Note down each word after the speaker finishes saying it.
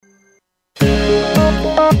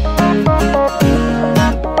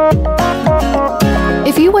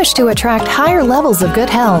If you wish to attract higher levels of good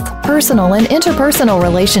health, personal and interpersonal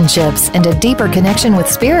relationships, and a deeper connection with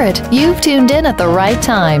spirit, you've tuned in at the right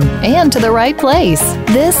time and to the right place.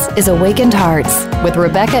 This is Awakened Hearts with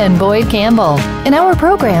Rebecca and Boyd Campbell. In our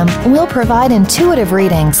program, we'll provide intuitive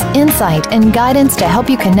readings, insight, and guidance to help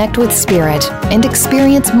you connect with spirit and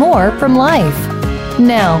experience more from life.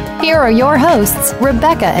 Now, here are your hosts,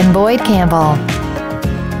 Rebecca and Boyd Campbell.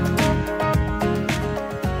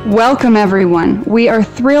 Welcome, everyone. We are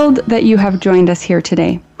thrilled that you have joined us here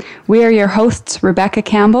today. We are your hosts, Rebecca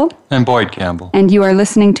Campbell and Boyd Campbell. And you are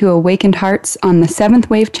listening to Awakened Hearts on the 7th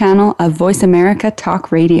Wave channel of Voice America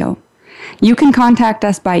Talk Radio. You can contact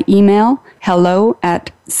us by email,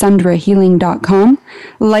 hello@sundrahealing.com,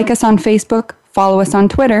 like us on Facebook, follow us on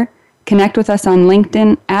Twitter, connect with us on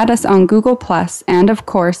LinkedIn, add us on Google+, and of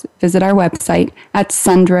course, visit our website at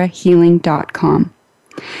sundrahealing.com.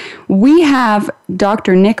 We have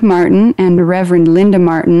Dr. Nick Martin and Reverend Linda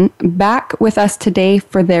Martin back with us today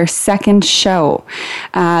for their second show.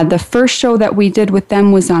 The first show that we did with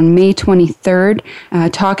them was on May 23rd,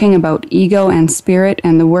 talking about ego and spirit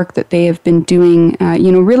and the work that they have been doing,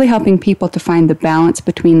 really helping people to find the balance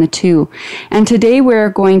between the two. And today we're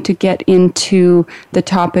going to get into the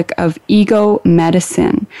topic of ego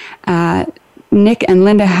medicine. Nick and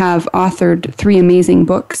Linda have authored 3 amazing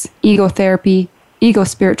books, Ego Therapy, Ego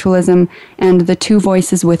Spiritualism, and The Two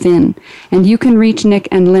Voices Within. And you can reach Nick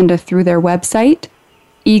and Linda through their website,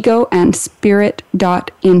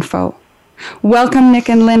 egoandspirit.info. Welcome, Nick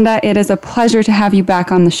and Linda. It is a pleasure to have you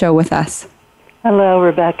back on the show with us. Hello,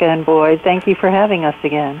 Rebecca and Boyd. Thank you for having us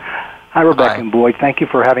again. Hi, Rebecca and Boyd. Thank you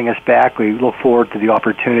for having us back. We look forward to the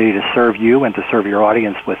opportunity to serve you and to serve your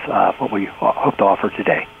audience with what we hope to offer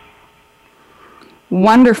today.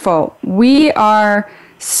 Wonderful. We are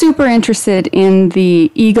super interested in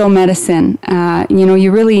the ego medicine.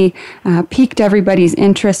 You really piqued everybody's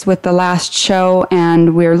interest with the last show,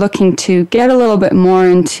 and we're looking to get a little bit more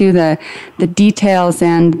into the details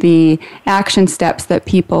and the action steps that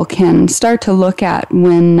people can start to look at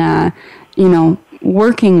when,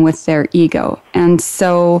 working with their ego. And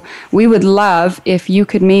so we would love if you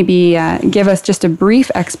could maybe give us just a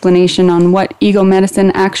brief explanation on what ego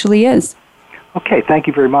medicine actually is. Okay, thank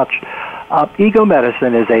you very much. Ego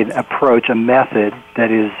medicine is an approach, a method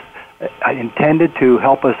that is intended to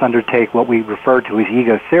help us undertake what we refer to as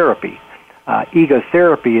ego therapy. Ego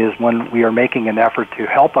therapy is when we are making an effort to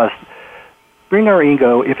help us bring our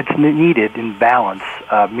ego, if it's needed, in balance,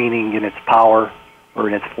 meaning in its power or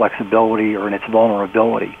in its flexibility or in its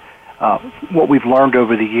vulnerability. What we've learned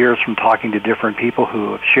over the years from talking to different people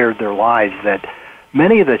who have shared their lives, that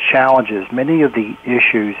many of the challenges, many of the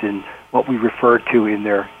issues in what we refer to in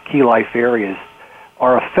their key life areas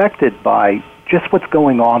are affected by just what's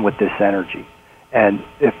going on with this energy. And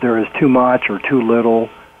if there is too much or too little,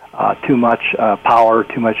 too much power,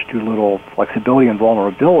 too little flexibility and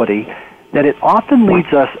vulnerability, that it often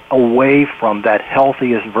leads us away from that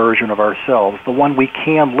healthiest version of ourselves, the one we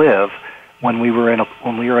can live when we are in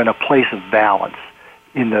a place of balance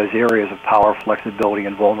in those areas of power, flexibility,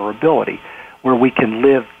 and vulnerability, where we can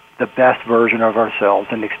live the best version of ourselves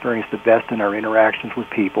and experience the best in our interactions with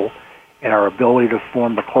people and our ability to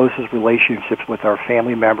form the closest relationships with our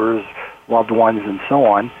family members, loved ones, and so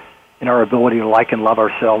on, and our ability to like and love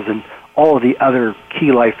ourselves and all of the other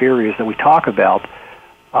key life areas that we talk about.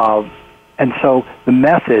 And so the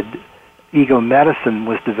method, ego medicine,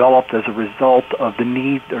 was developed as a result of the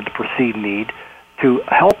need, or the perceived need, to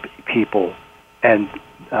help people and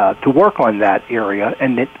to work on that area,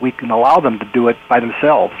 and we can allow them to do it by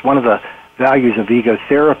themselves. One of the values of ego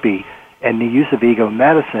therapy and the use of ego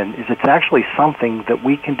medicine is it's actually something that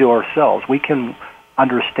we can do ourselves. We can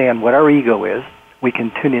understand what our ego is. We can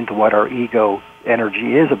tune into what our ego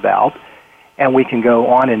energy is about, and we can go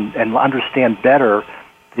on and understand better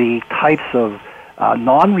the types of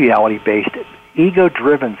non-reality-based,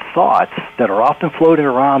 ego-driven thoughts that are often floating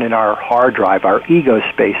around in our hard drive, our ego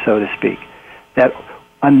space, so to speak, that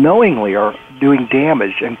unknowingly are doing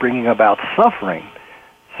damage and bringing about suffering.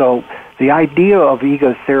 So the idea of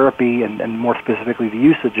ego therapy, and more specifically the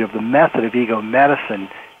usage of the method of ego medicine,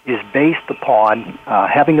 is based upon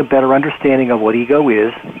having a better understanding of what ego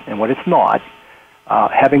is and what it's not,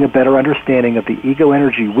 having a better understanding of the ego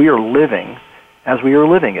energy we are living as we are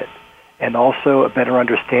living it, and also a better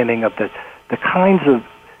understanding of the kinds of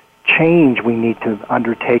change we need to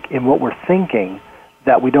undertake in what we're thinking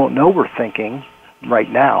that we don't know we're thinking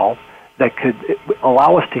right now, that could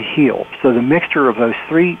allow us to heal. So the mixture of those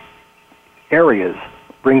 3 areas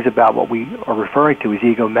brings about what we are referring to as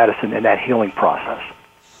ego medicine and that healing process.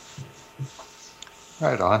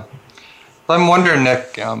 Right on. I'm wondering,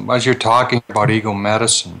 Nick, as you're talking about ego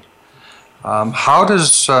medicine, how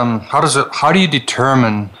do you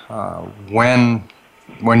determine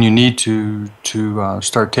when you need to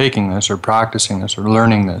start taking this or practicing this or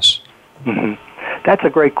learning this? Mm-hmm. That's a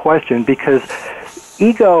great question, because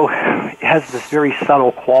ego has this very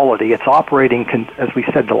subtle quality. It's operating, as we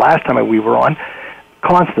said the last time we were on,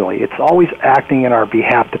 constantly. It's always acting in our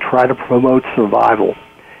behalf to try to promote survival.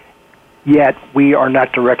 Yet we are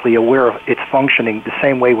not directly aware of its functioning the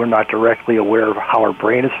same way we're not directly aware of how our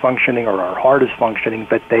brain is functioning or our heart is functioning,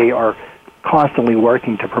 but they are constantly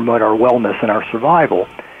working to promote our wellness and our survival.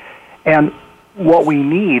 And what we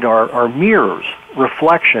need are mirrors,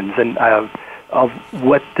 reflections, and of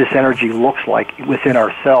what this energy looks like within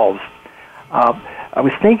ourselves. I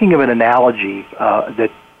was thinking of an analogy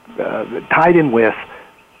that tied in with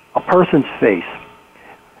a person's face.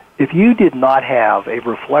 If you did not have a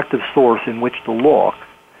reflective source in which to look,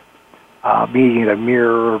 being a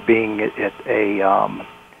mirror, being at a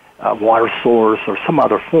water source or some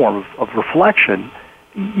other form of reflection,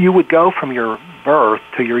 you would go from your birth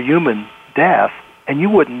to your human death, and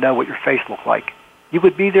you wouldn't know what your face looked like. You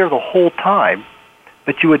would be there the whole time,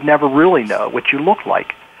 but you would never really know what you look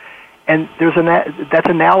like. And that's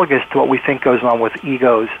analogous to what we think goes on with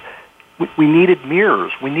egos. We needed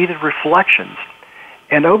mirrors. We needed reflections.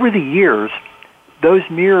 And over the years, those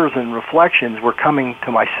mirrors and reflections were coming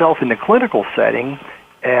to myself in the clinical setting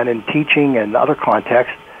and in teaching and other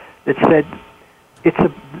contexts that said it's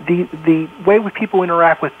the way people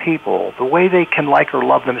interact with people, the way they can like or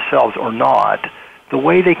love themselves or not, the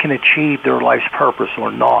way they can achieve their life's purpose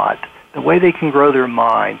or not, the way they can grow their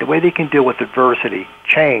mind, the way they can deal with adversity,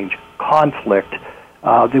 change, conflict,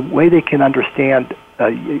 the way they can understand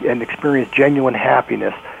and experience genuine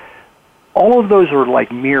happiness. All of those are like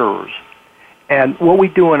mirrors. And what we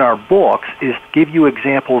do in our books is give you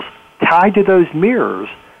examples tied to those mirrors,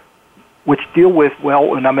 which deal with,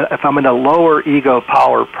 well, if I'm in a lower ego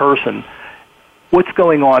power person, what's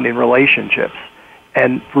going on in relationships?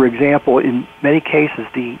 And, for example, in many cases,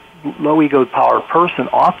 the low ego power person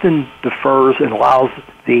often defers and allows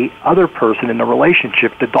the other person in the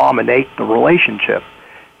relationship to dominate the relationship.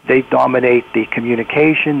 They dominate the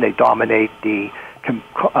communication, they dominate the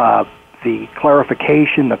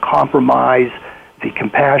clarification, the compromise, the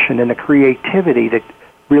compassion, and the creativity that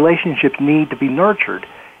relationships need to be nurtured.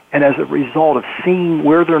 And as a result of seeing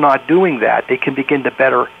where they're not doing that, they can begin to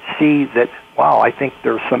better see that, wow, I think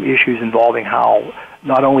there's some issues involving how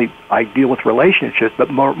not only I deal with relationships,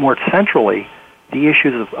 but more centrally, the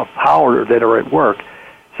issues of power that are at work.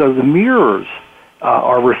 So the mirrors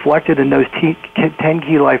are reflected in those 10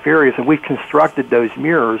 key life areas, and we've constructed those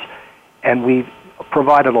mirrors, and we've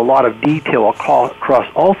provided a lot of detail across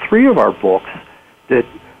all three of our books that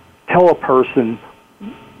tell a person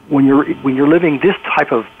when you're living this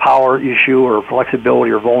type of power issue or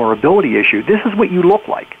flexibility or vulnerability issue, this is what you look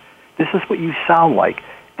like. This is what you sound like.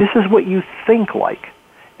 This is what you think like.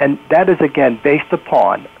 And that is, again, based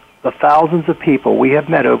upon the thousands of people we have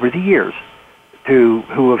met over the years who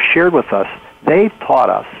have shared with us. They've taught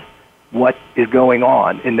us what is going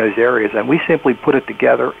on in those areas, and we simply put it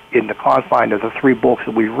together in the confine of the three books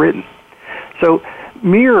that we've written. So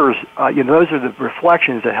mirrors, those are the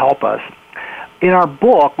reflections that help us. In our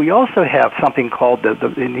book, we also have something called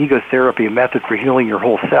in ego therapy, a method for healing your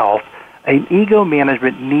whole self, an ego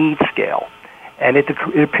management needs scale. And it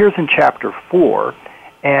appears in Chapter 4.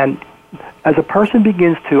 And as a person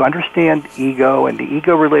begins to understand ego and the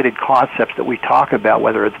ego-related concepts that we talk about,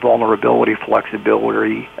 whether it's vulnerability,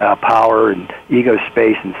 flexibility, power, and ego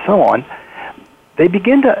space, and so on, they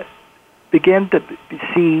begin to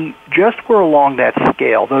see just where along that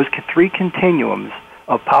scale, those three continuums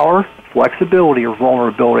of power, flexibility, or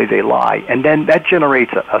vulnerability they lie. And then that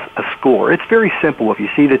generates a score. It's very simple. If you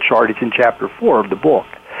see the chart, it's in Chapter 4 of the book.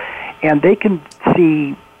 And they can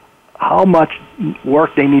see how much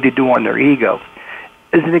work they need to do on their ego.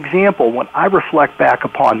 As an example, when I reflect back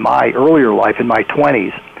upon my earlier life in my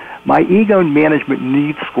 20s, my ego management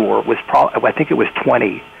needs score was I think it was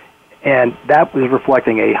 20, and that was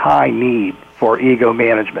reflecting a high need for ego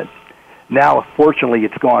management. Now, fortunately,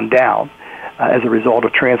 it's gone down as a result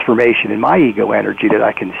of transformation in my ego energy that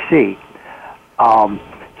I can see.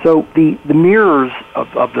 So the mirrors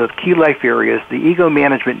of the key life areas, the ego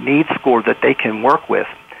management needs score that they can work with.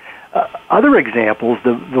 Other examples,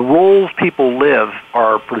 the roles people live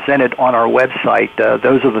are presented on our website.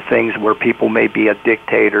 Those are the things where people may be a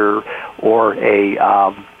dictator or a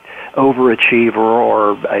overachiever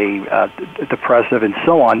or a depressive and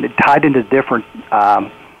so on, tied into different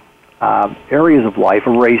areas of life, a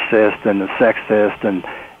racist and a sexist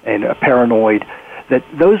and a paranoid. that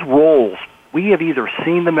those roles, we have either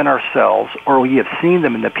seen them in ourselves or we have seen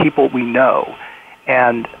them in the people we know.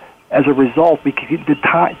 And as a result, we can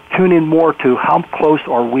tune in more to how close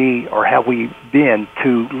are we or have we been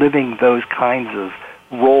to living those kinds of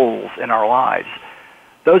roles in our lives.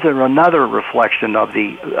 Those are another reflection of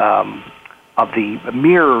the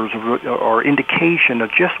mirrors or indication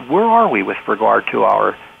of just where are we with regard to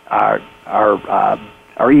our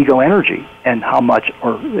ego energy and how much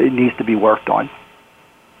it needs to be worked on.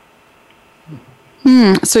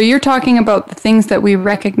 So you're talking about the things that we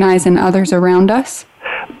recognize in others around us?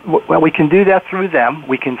 Well, we can do that through them.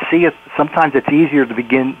 We can see it. Sometimes it's easier to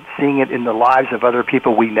begin seeing it in the lives of other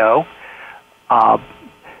people we know,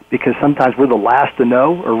 because sometimes we're the last to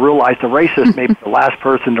know or realize the racist may be the last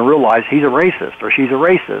person to realize he's a racist or she's a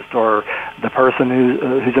racist, or the person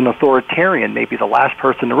who's an authoritarian may be the last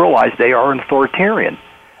person to realize they are an authoritarian.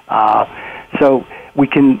 So we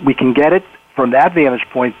can get it from that vantage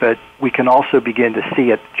point, but we can also begin to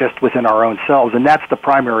see it just within our own selves, and that's the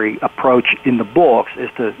primary approach in the books, is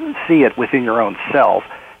to see it within your own self.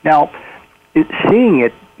 Now, seeing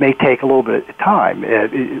it may take a little bit of time.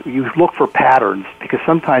 You look for patterns, because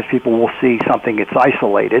sometimes people will see something that's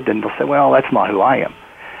isolated, and they'll say, well, that's not who I am.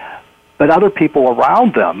 But other people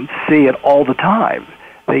around them see it all the time.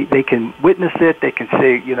 They can witness it. They can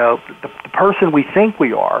see, the person we think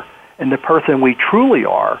we are and the person we truly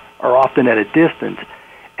are often at a distance.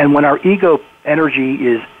 And when our ego energy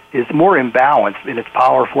is more imbalanced in its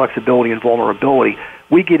power, flexibility, and vulnerability,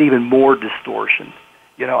 we get even more distortion.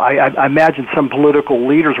 I imagine some political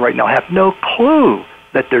leaders right now have no clue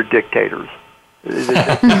that they're dictators. Because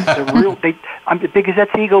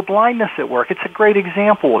that's ego blindness at work. It's a great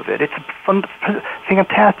example of it. It's a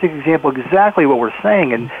fantastic example of exactly what we're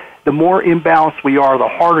saying. And the more imbalanced we are, the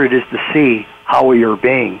harder it is to see how we are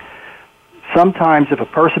being. Sometimes if a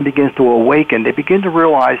person begins to awaken, they begin to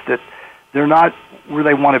realize that they're not where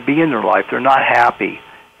they want to be in their life. They're not happy,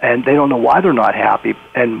 and they don't know why they're not happy.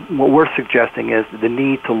 And what we're suggesting is the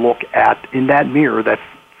need to look at, in that mirror, that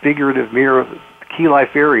figurative mirror of key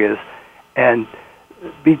life areas, and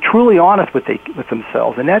be truly honest with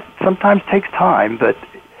themselves. And that sometimes takes time, but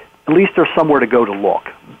at least there's somewhere to go to look.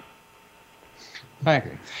 Thank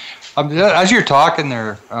you. As you're talking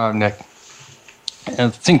there, Nick, I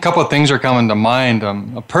think a couple of things are coming to mind.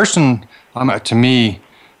 A person, to me,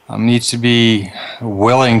 needs to be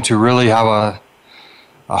willing to really have a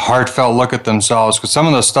heartfelt look at themselves, because some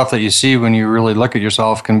of the stuff that you see when you really look at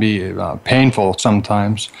yourself can be painful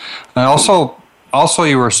sometimes. And also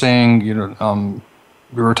you were saying,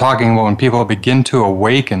 we were talking about when people begin to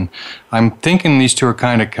awaken. I'm thinking these two are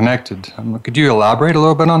kind of connected. Could you elaborate a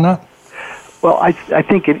little bit on that? Well, I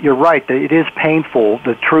think you're right. It is painful.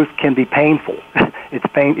 The truth can be painful.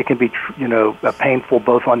 It can be painful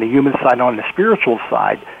both on the human side and on the spiritual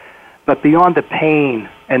side. But beyond the pain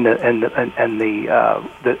and the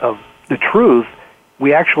truth,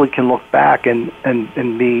 we actually can look back and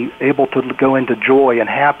be able to go into joy and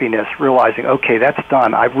happiness, realizing, okay, that's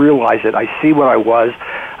done. I've realized it. I see what I was.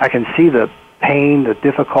 I can see the pain, the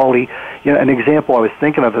difficulty. An example I was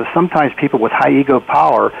thinking of is sometimes people with high ego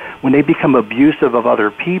power, when they become abusive of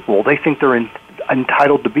other people, they think they're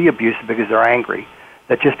entitled to be abusive because they're angry.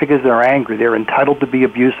 That just because they're angry, they're entitled to be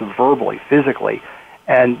abusive verbally, physically.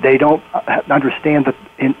 And they don't understand that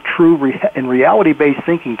in reality-based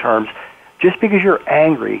thinking terms, just because you're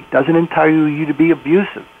angry doesn't entitle you to be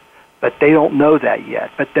abusive. But they don't know that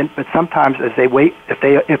yet. But sometimes as they wait,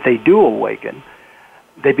 if they do awaken,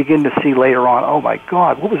 they begin to see later on, oh my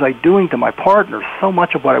God, what was I doing to my partner? So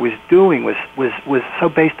much of what I was doing was so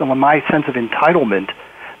based on my sense of entitlement.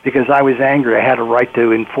 Because I was angry, I had a right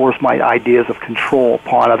to enforce my ideas of control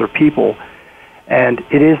upon other people. And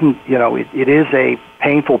it isn't, it is a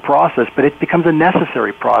painful process, but it becomes a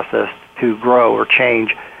necessary process to grow or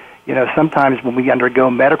change. Sometimes when we undergo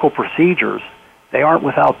medical procedures, they aren't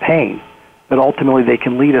without pain, but ultimately they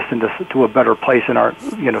can lead us to a better place in our,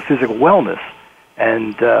 physical wellness.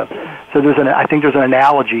 And so I think there's an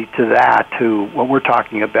analogy to that, to what we're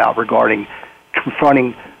talking about regarding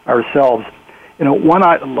confronting ourselves. One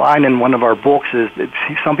line in one of our books is that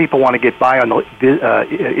some people want to get by on the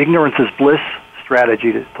ignorance is bliss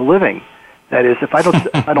strategy to living. That is, if I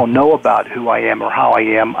don't know about who I am or how I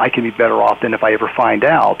am, I can be better off than if I ever find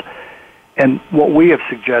out. And what we have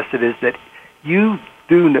suggested is that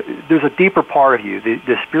there's a deeper part of you,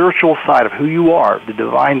 the spiritual side of who you are, the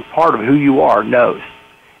divine part of who you are knows,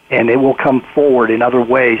 and it will come forward in other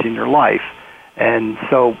ways in your life. And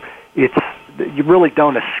so you really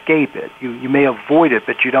don't escape it. You may avoid it,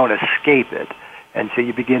 but you don't escape it. And so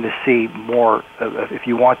you begin to see more, if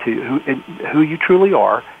you want to, who you truly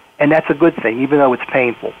are, And that's a good thing, even though it's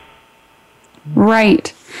painful.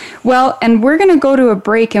 Right. Well, and we're going to go to a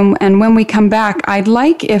break, and when we come back, I'd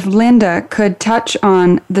like if Linda could touch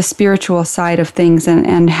on the spiritual side of things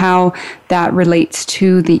and how that relates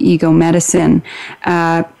to the ego medicine.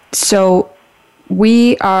 So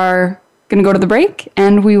we are going to go to the break,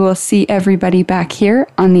 and we will see everybody back here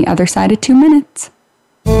on the other side of 2 minutes.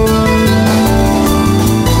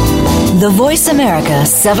 The Voice America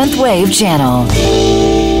 7th Wave Channel.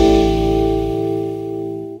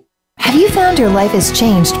 Have you found your life has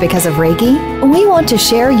changed because of Reiki? We want to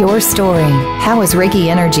share your story. How has Reiki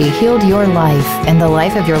energy healed your life and the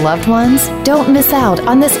life of your loved ones? Don't miss out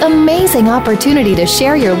on this amazing opportunity to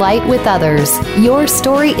share your light with others. Your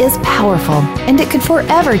story is powerful, and it could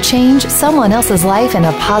forever change someone else's life in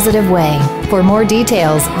a positive way. For more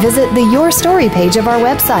details, visit the Your Story page of our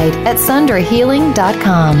website at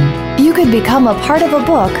sundrahealing.com. You could become a part of a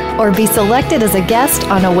book or be selected as a guest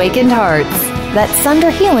on Awakened Hearts. That's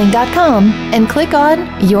sundrahealing.com and click on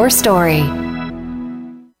Your Story.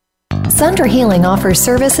 Sundra Healing offers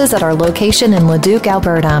services at our location in Leduc,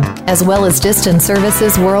 Alberta, as well as distance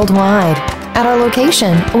services worldwide. At our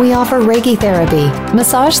location, we offer Reiki therapy,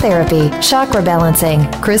 massage therapy, chakra balancing,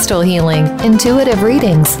 crystal healing, intuitive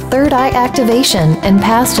readings, third eye activation, and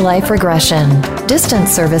past life regression.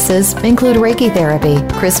 Distance services include Reiki therapy,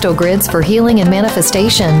 crystal grids for healing and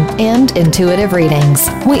manifestation, and intuitive readings.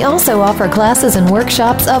 We also offer classes and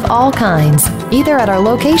workshops of all kinds, either at our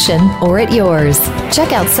location or at yours.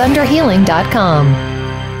 Check out sundrahealing.com.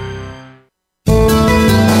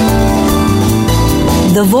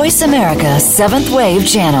 The Voice America 7th Wave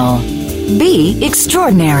Channel. Be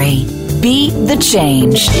extraordinary. Be the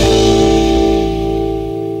change.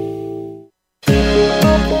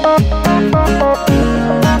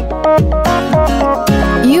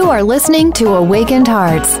 You are listening to Awakened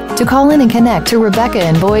Hearts. To call in and connect to Rebecca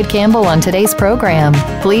and Boyd Campbell on today's program,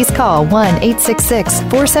 please call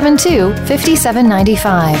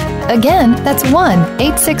 1-866-472-5795. Again, that's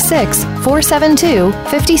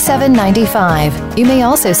 1-866-472-5795. You may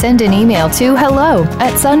also send an email to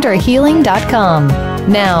hello@sundrahealing.com.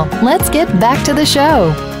 Now, let's get back to the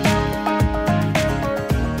show.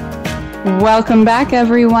 Welcome back,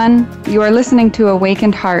 everyone. You are listening to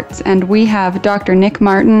Awakened Hearts, and we have Dr. Nick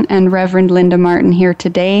Martin and Reverend Linda Martin here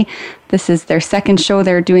today. This is their second show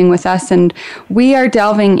they're doing with us, and we are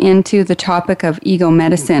delving into the topic of ego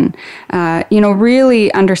medicine.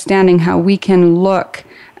 Really understanding how we can look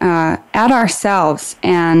at ourselves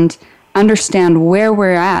and understand where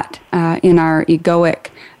we're at in our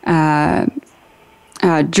egoic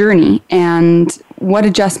journey, and what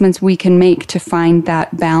adjustments we can make to find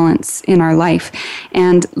that balance in our life.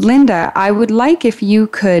 And Linda, I would like if you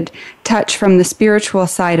could touch from the spiritual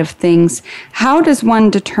side of things. How does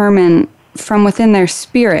one determine from within their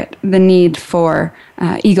spirit the need for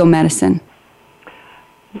ego medicine?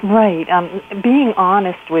 Right. Being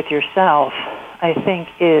honest with yourself, I think,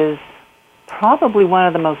 is probably one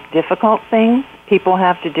of the most difficult things people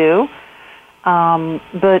have to do.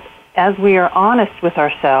 But as we are honest with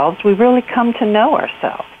ourselves, we really come to know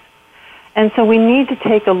ourselves. And so we need to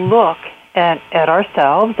take a look at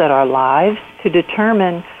ourselves, at our lives, to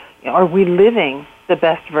determine, are we living the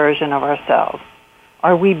best version of ourselves?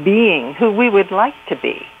 Are we being who we would like to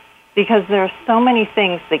be? Because there are so many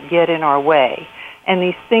things that get in our way. And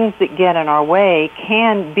these things that get in our way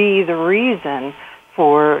can be the reason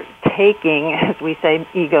for taking, as we say,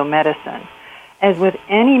 ego medicine. As with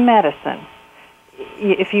any medicine,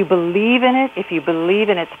 if you believe in it, if you believe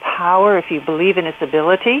in its power, if you believe in its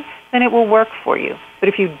ability, then it will work for you. But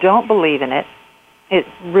if you don't believe in it, it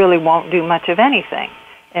really won't do much of anything.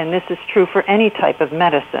 And this is true for any type of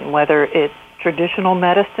medicine, whether it's traditional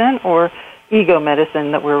medicine or ego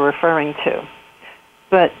medicine that we're referring to.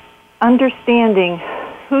 But understanding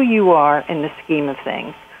who you are in the scheme of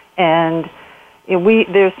things. And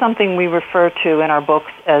there's something we refer to in our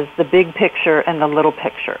books as the big picture and the little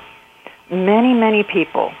picture. Many, many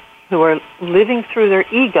people who are living through their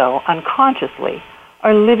ego unconsciously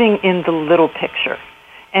are living in the little picture.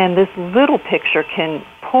 And this little picture can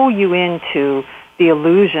pull you into the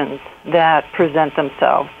illusions that present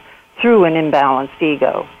themselves through an imbalanced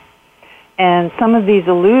ego. And some of these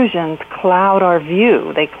illusions cloud our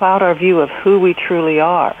view. They cloud our view of who we truly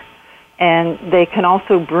are. And they can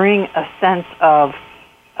also bring a sense of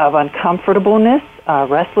uncomfortableness,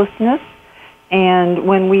 restlessness. And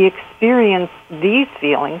when we experience these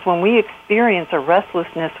feelings, when we experience a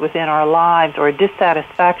restlessness within our lives or a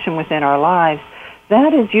dissatisfaction within our lives,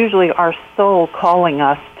 that is usually our soul calling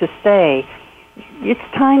us to say, it's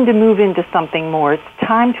time to move into something more. It's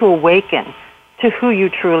time to awaken to who you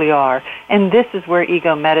truly are. And this is where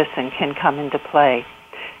ego medicine can come into play.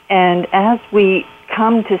 And as we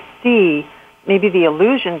come to see maybe the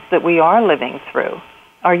illusions that we are living through,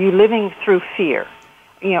 are you living through fear?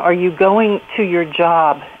 Are you going to your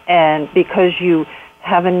job and because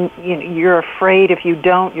you're afraid if you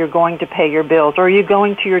don't, you're going to pay your bills? Or are you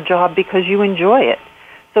going to your job because you enjoy it?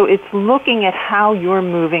 So it's looking at how you're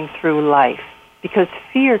moving through life, because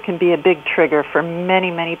fear can be a big trigger for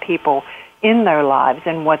many, many people in their lives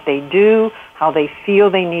and what they do, how they feel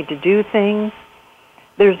they need to do things.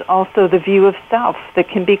 There's also the view of self that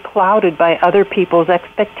can be clouded by other people's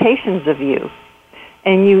expectations of you.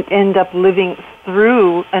 And you end up living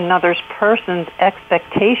through another person's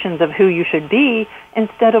expectations of who you should be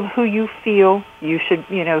instead of who you feel you should,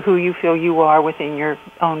 who you feel you are within your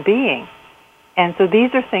own being. And so these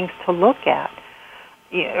are things to look at.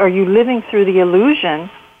 Are you living through the illusion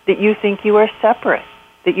that you think you are separate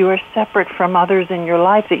from others in your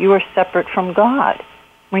life, that you are separate from God?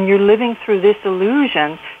 When you're living through this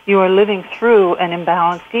illusion, you are living through an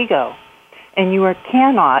imbalanced ego. And you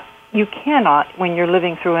cannot, when you're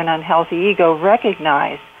living through an unhealthy ego,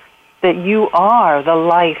 recognize that you are the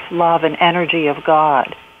life, love, and energy of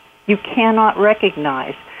God. You cannot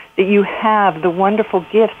recognize that you have the wonderful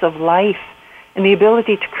gifts of life and the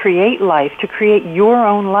ability to create life, to create your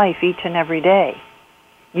own life each and every day.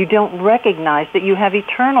 You don't recognize that you have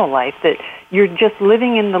eternal life, that you're just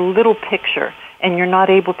living in the little picture and you're not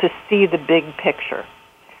able to see the big picture.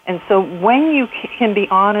 And so when you can be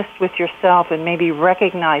honest with yourself and maybe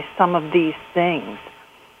recognize some of these things,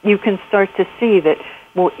 you can start to see that,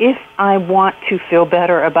 well, if I want to feel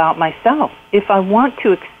better about myself, if I want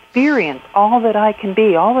to experience all that I can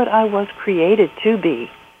be, all that I was created to be,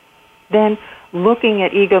 then looking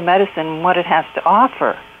at ego medicine and what it has to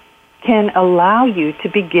offer can allow you to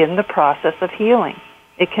begin the process of healing.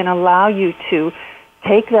 It can allow you to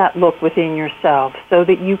take that look within yourself so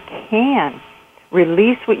that you can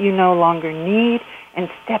release what you no longer need and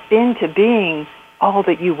step into being all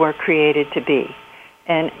that you were created to be.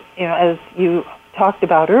 And as you talked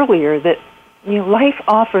about earlier, that life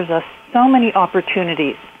offers us so many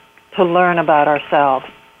opportunities to learn about ourselves.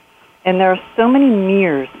 And there are so many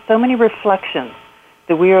mirrors, so many reflections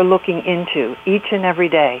that we are looking into each and every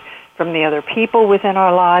day, from the other people within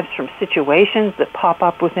our lives, from situations that pop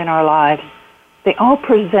up within our lives. They all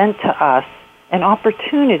present to us an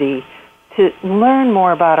opportunity to learn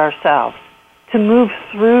more about ourselves, to move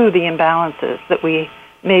through the imbalances that we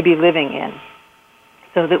may be living in,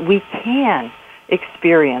 so that we can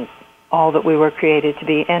experience all that we were created to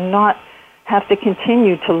be and not have to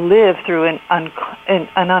continue to live through an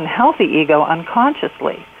unhealthy ego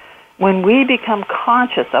unconsciously. When we become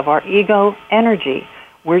conscious of our ego energy,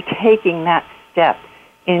 we're taking that step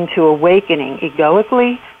into awakening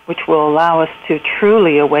egoically, which will allow us to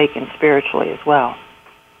truly awaken spiritually as well.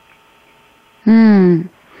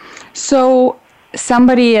 So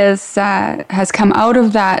somebody has come out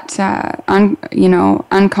of that,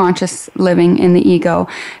 unconscious living in the ego.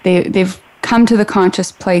 They've come to the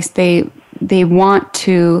conscious place. They want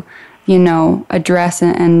to, address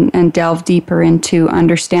and delve deeper into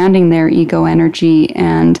understanding their ego energy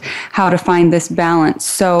and how to find this balance.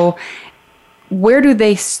 So where do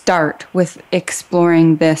they start with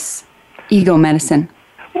exploring this ego medicine?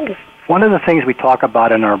 One of the things we talk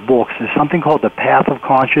about in our books is something called the path of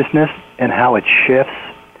consciousness and how it shifts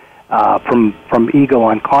from ego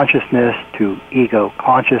unconsciousness to ego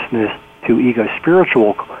consciousness to ego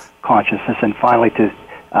spiritual consciousness and finally to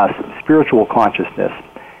spiritual consciousness.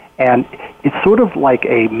 And it's sort of like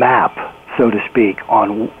a map, so to speak,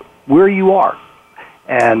 on where you are.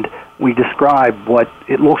 And we describe what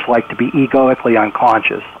it looks like to be egoically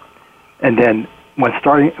unconscious. And then when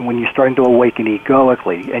you're starting to awaken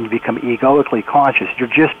egoically and you become egoically conscious, you're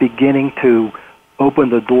just beginning to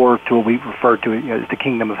open the door to what we refer to as the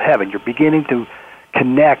kingdom of heaven. You're beginning to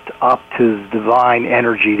connect up to the divine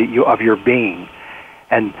energy of your being.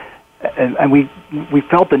 And we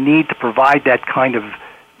felt the need to provide that kind of,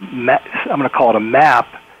 I'm going to call it a map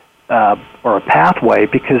or a pathway,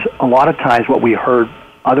 because a lot of times what we heard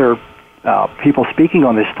other people speaking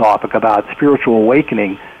on this topic about spiritual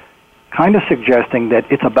awakening kind of suggesting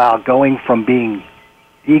that it's about going from being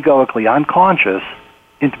egoically unconscious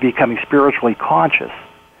into becoming spiritually conscious.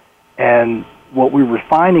 And what we were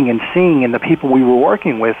finding and seeing in the people we were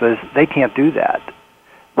working with is they can't do that.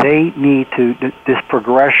 They need this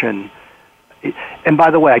progression. And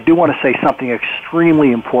by the way, I do want to say something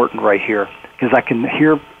extremely important right here, because I can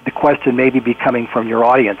hear the question maybe be coming from your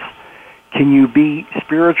audience. Can you be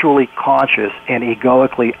spiritually conscious and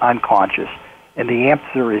egoically unconscious? And the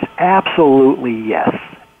answer is absolutely yes.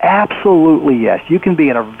 Absolutely yes. You can be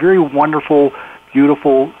in a very wonderful,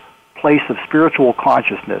 beautiful place of spiritual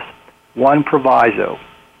consciousness. One proviso,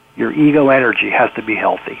 your ego energy has to be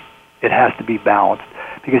healthy. It has to be balanced.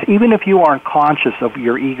 Because even if you aren't conscious of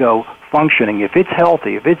your ego functioning, if it's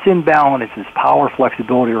healthy, if it's in balance, it's power,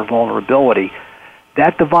 flexibility, or vulnerability,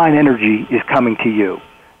 that divine energy is coming to you.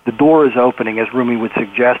 The door is opening, as Rumi would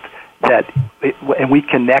suggest, and we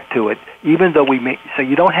connect to it, even though so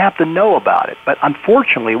you don't have to know about it. But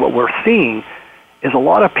unfortunately, what we're seeing is a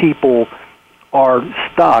lot of people are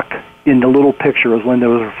stuck in the little picture, as Linda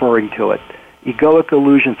was referring to it. Egoic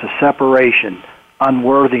illusions of separation,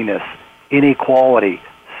 unworthiness, inequality,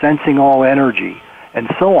 sensing all energy, and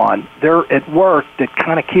so on. They're at work that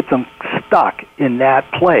kind of keep them stuck in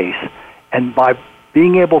that place. And by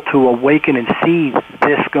being able to awaken and see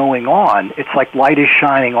this going on, it's like light is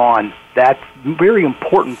shining on that very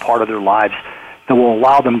important part of their lives that will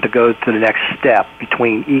allow them to go to the next step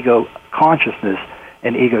between ego consciousness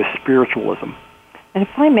and ego spiritualism. And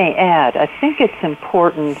if I may add, I think it's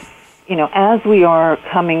important, as we are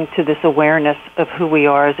coming to this awareness of who we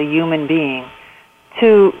are as a human being,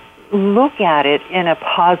 to look at it in a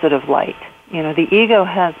positive light. The ego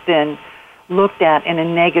has been looked at in a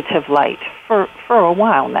negative light for a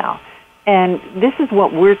while now. And this is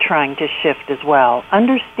what we're trying to shift as well,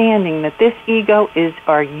 understanding that this ego is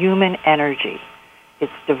our human energy.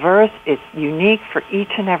 It's diverse, it's unique for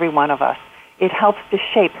each and every one of us. It helps to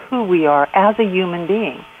shape who we are as a human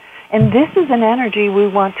being. And this is an energy we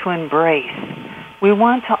want to embrace. We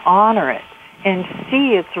want to honor it and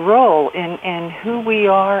see its role in who we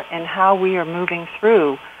are and how we are moving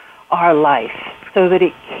through our life so that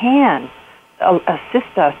it can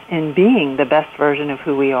assist us in being the best version of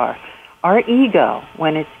who we are. Our ego,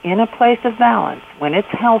 when it's in a place of balance, when it's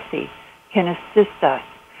healthy, can assist us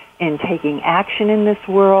in taking action in this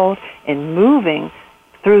world and moving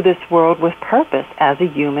through this world with purpose as a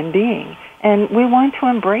human being. And we want to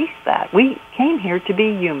embrace that. We came here to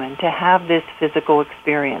be human, to have this physical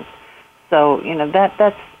experience. So,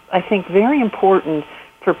 that's, I think, very important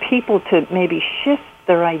for people to maybe shift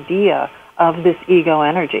their idea of this ego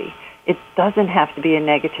energy. It doesn't have to be a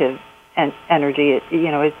negative energy.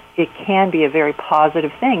 It can be a very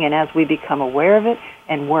positive thing. And as we become aware of it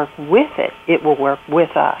and work with it, it will work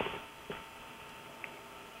with us.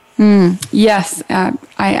 Yes, I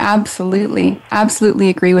absolutely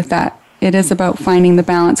agree with that. It is about finding the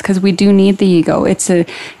balance because we do need the ego. It's a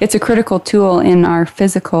critical tool in our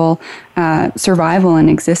physical survival and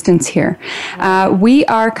existence here. We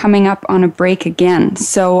are coming up on a break again.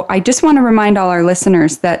 So I just want to remind all our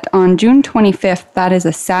listeners that on June 25th, that is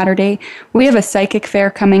a Saturday, we have a psychic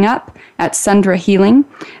fair coming up at Sundra Healing.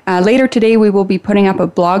 Later today, we will be putting up a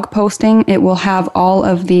blog posting. It will have all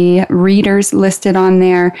of the readers listed on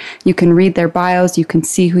there. You can read their bios. You can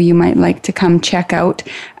see who you might like to come check out.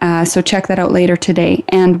 So check that out later today.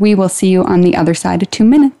 And we will see you on the other side of 2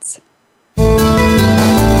 minutes.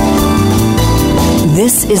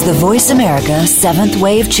 This is the Voice America 7th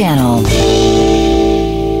Wave Channel.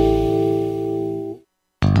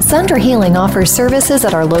 Sundra Healing offers services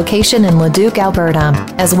at our location in Leduc, Alberta,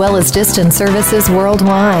 as well as distance services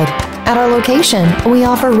worldwide. At our location, we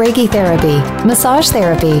offer Reiki therapy, massage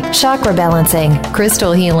therapy, chakra balancing,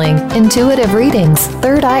 crystal healing, intuitive readings,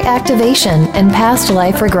 third eye activation, and past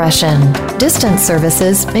life regression. Distance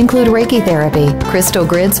services include Reiki therapy, crystal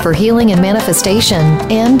grids for healing and manifestation,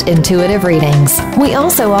 and intuitive readings. We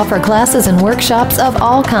also offer classes and workshops of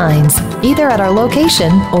all kinds, either at our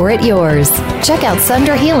location or at yours. Check out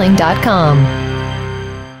sundrahealing.com.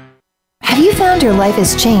 Have you found your life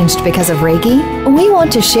has changed because of Reiki? We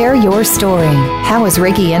want to share your story. How has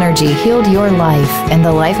Reiki energy healed your life and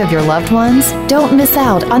the life of your loved ones? Don't miss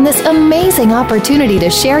out on this amazing opportunity to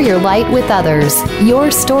share your light with others. Your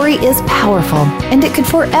story is powerful, and it could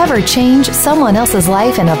forever change someone else's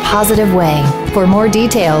life in a positive way. For more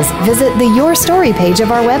details, visit the Your Story page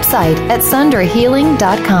of our website at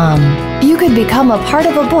sundrahealing.com. You could become a part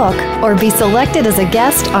of a book or be selected as a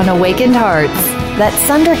guest on Awakened Hearts. That's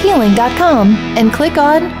sundrahealing.com and click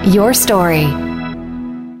on Your Story.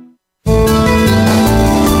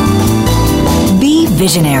 Be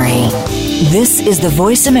visionary. This is the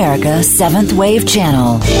Voice America 7th Wave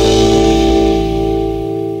Channel.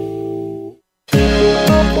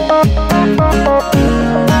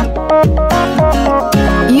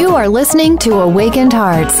 You are listening to Awakened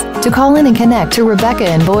Hearts. To call in and connect to Rebecca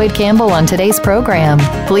and Boyd Campbell on today's program,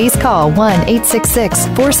 please call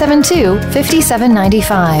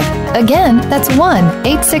 1-866-472-5795. Again, that's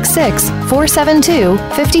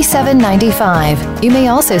 1-866-472-5795. You may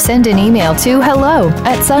also send an email to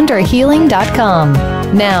hello@sandrahealing.com.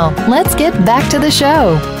 Now, let's get back to the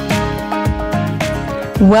show.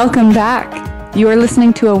 Welcome back. You are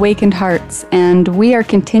listening to Awakened Hearts, and we are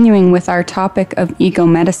continuing with our topic of ego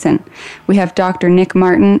medicine. We have Dr. Nick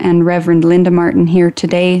Martin and Reverend Linda Martin here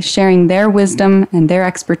today sharing their wisdom and their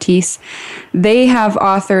expertise. They have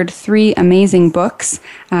authored 3 amazing books.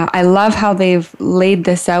 I love how they've laid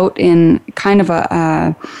this out in kind of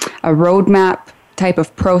a roadmap type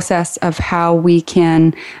of process of how we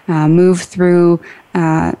can move through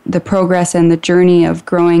the progress and the journey of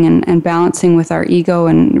growing and balancing with our ego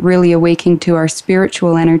and really awaking to our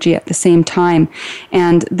spiritual energy at the same time.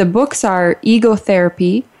 And the books are Ego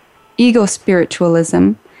Therapy, Ego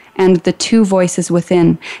Spiritualism, and The Two Voices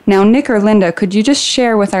Within. Now, Nick or Linda, could you just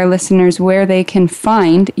share with our listeners where they can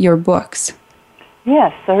find your books?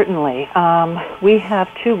 Yes, certainly. We have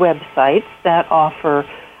 2 websites that offer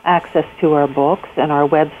access to our books, and our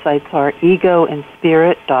websites are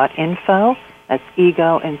egoandspirit.info. That's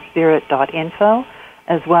egoandspirit.info,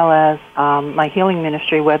 as well as my healing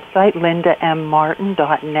ministry website,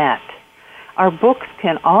 lindammartin.net. Our books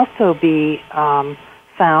can also be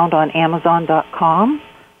found on Amazon.com,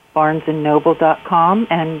 BarnesandNoble.com,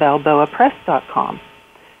 and BalboaPress.com.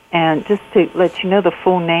 And just to let you know the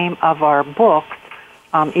full name of our books,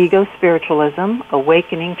 Ego Spiritualism,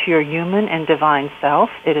 Awakening to Your Human and Divine Self.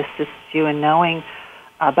 It assists you in knowing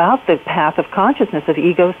about the path of consciousness of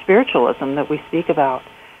ego spiritualism that we speak about.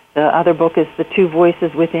 The other book is The Two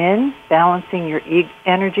Voices Within, Balancing Your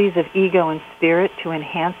Energies of Ego and Spirit to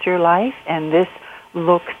Enhance Your Life. And this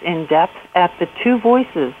looks in depth at the 2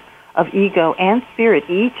 voices of ego and spirit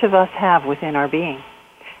each of us have within our being.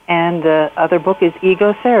 And the other book is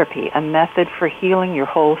Ego Therapy, a method for healing your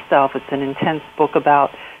whole self. It's an intense book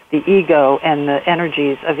about the ego and the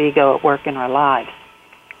energies of ego at work in our lives.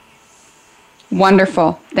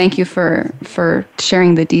 Wonderful. Thank you for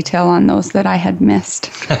sharing the detail on those that I had missed.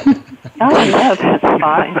 Oh, yeah, that's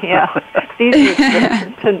fine. Yeah. It's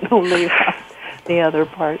easier to leave out the other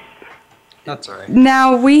part. That's all right.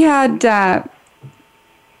 Now, we've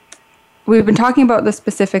been talking about the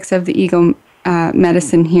specifics of the ego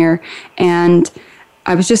medicine here, and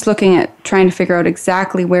I was just looking at trying to figure out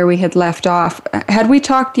exactly where we had left off. Had we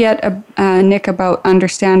talked yet, Nick, about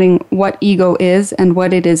understanding what ego is and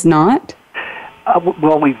what it is not?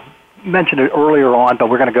 Well, we mentioned it earlier on, but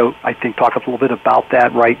we're going to go, I think, talk a little bit about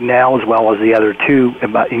that right now, as well as the other 2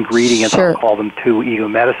 ingredients. Sure. I'll call them to ego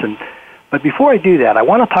medicine. But before I do that, I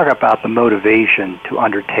want to talk about the motivation to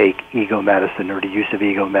undertake ego medicine or the use of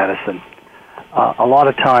ego medicine. A lot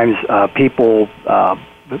of times people,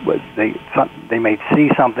 they may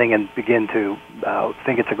see something and begin to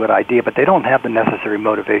think it's a good idea, but they don't have the necessary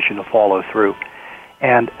motivation to follow through.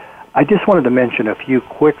 And I just wanted to mention a few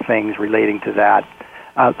quick things relating to that.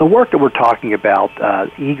 The work that we're talking about,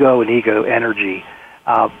 ego and ego energy,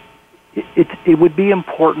 it would be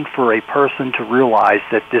important for a person to realize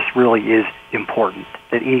that this really is important,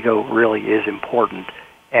 that ego really is important,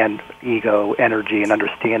 and ego energy and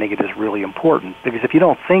understanding it is really important. Because if you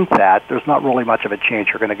don't think that, there's not really much of a chance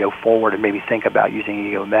you're going to go forward and maybe think about using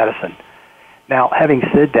ego medicine. Now, having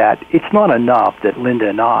said that, it's not enough that Linda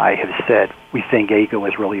and I have said we think ego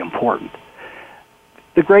is really important.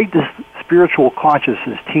 The great spiritual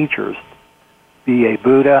consciousness teachers, be it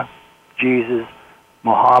Buddha, Jesus,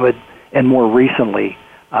 Muhammad, and more recently,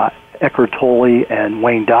 Eckhart Tolle and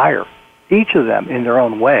Wayne Dyer, each of them in their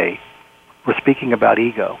own way were speaking about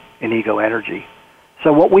ego and ego energy.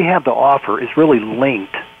 So what we have to offer is really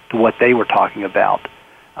linked to what they were talking about.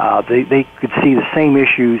 They could see the same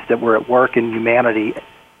issues that were at work in humanity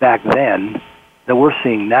back then that we're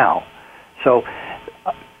seeing now. So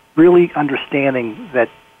really understanding that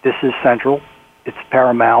this is central, it's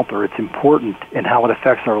paramount, or it's important in how it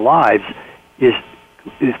affects our lives is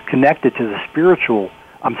connected to the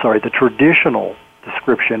the traditional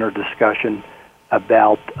description or discussion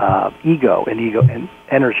about ego and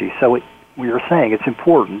energy. So we are saying it's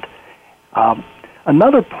important.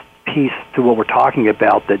 Another piece to what we're talking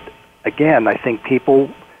about that, again, I think people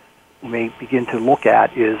may begin to look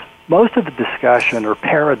at is most of the discussion or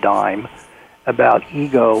paradigm about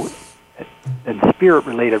ego and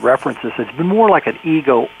spirit-related references has been more like an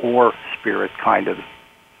ego or spirit kind of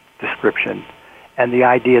description. And the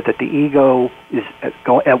idea that the ego is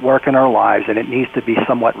at work in our lives and it needs to be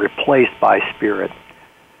somewhat replaced by spirit.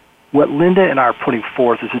 What Linda and I are putting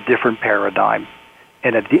forth is a different paradigm.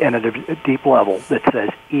 and at a deep level that says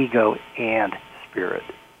ego and spirit.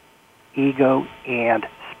 Ego and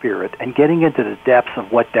spirit. And getting into the depths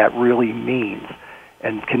of what that really means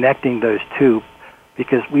and connecting those two,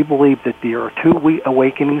 because we believe that there are two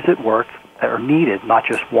awakenings at work that are needed, not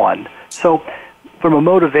just one. So from a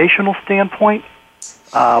motivational standpoint,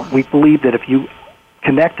 we believe that if you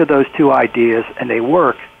connect to those two ideas and they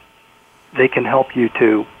work, they can help you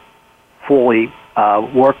to fully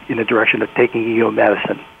work in the direction of taking ego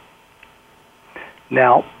medicine.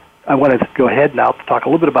 Now, I want to go ahead now to talk a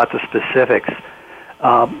little bit about the specifics.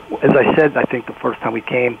 As I said, I think the first time we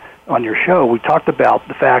came on your show, we talked about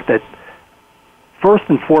the fact that first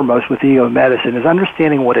and foremost with ego medicine is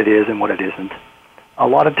understanding what it is and what it isn't. A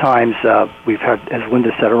lot of times we've had, as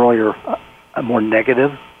Linda said earlier, a more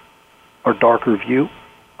negative or darker view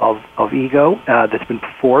of ego that's been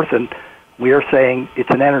put forth, and we are saying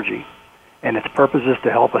it's an energy, and its purpose is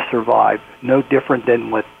to help us survive, no different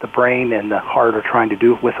than what the brain and the heart are trying to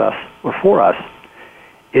do with us or for us.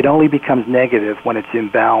 It only becomes negative when it's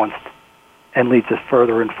imbalanced and leads us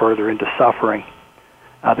further and further into suffering,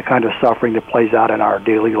 the kind of suffering that plays out in our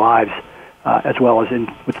daily lives, as well as in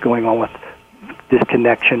what's going on with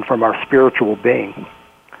disconnection from our spiritual being.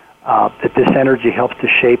 That this energy helps to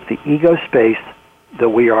shape the ego space that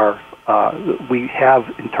we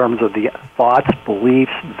have in terms of the thoughts,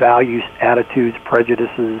 beliefs, values, attitudes,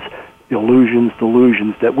 prejudices, illusions,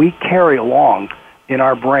 delusions that we carry along in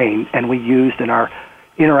our brain and we use in our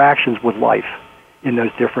interactions with life in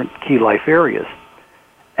those different key life areas.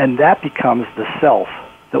 And that becomes the self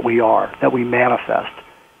that we are, that we manifest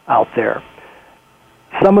out there.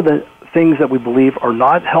 Some of the things that we believe are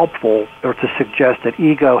not helpful are to suggest that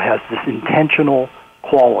ego has this intentional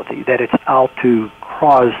quality, that it's out to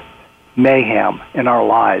cause mayhem in our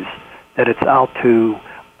lives, that it's out to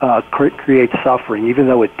create suffering, even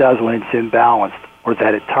though it does when it's imbalanced, or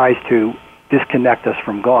that it tries to disconnect us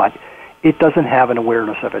from God. It doesn't have an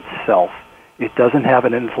awareness of itself. It doesn't have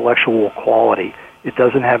an intellectual quality. It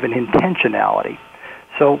doesn't have an intentionality.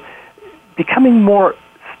 So becoming more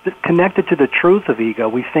connected to the truth of ego,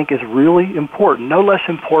 we think is really important, no less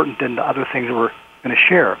important than the other things we're going to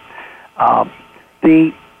share.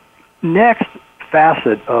 The next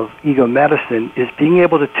facet of ego medicine is being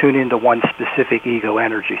able to tune into one specific ego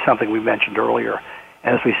energy, something we mentioned earlier.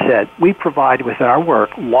 As we said, we provide within our work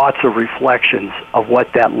lots of reflections of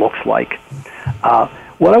what that looks like.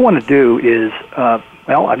 What I want to do is,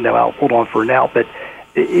 I'll hold on for now, but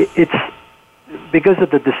it's because of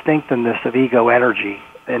the distinctiveness of ego energy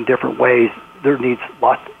in different ways, there needs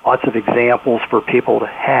lots of examples for people to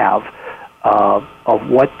have of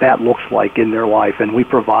what that looks like in their life, and we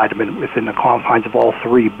provide them within the confines of all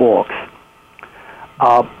three books.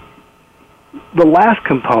 The last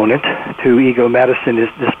component to ego medicine is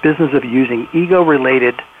this business of using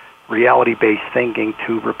ego-related reality-based thinking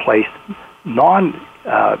to replace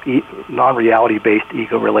non-reality-based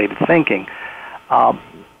ego-related thinking.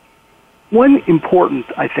 One important,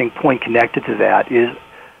 I think, point connected to that is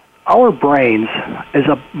our brains, as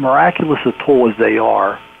miraculous a tool as they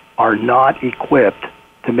are not equipped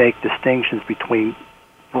to make distinctions between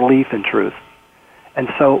belief and truth. And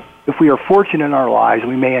so if we are fortunate in our lives,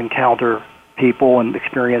 we may encounter people and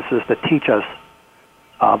experiences that teach us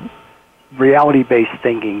reality-based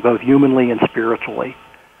thinking, both humanly and spiritually.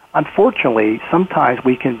 Unfortunately, sometimes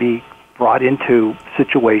we can be brought into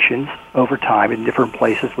situations over time in different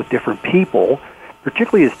places with different people,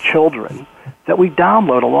 particularly as children, that we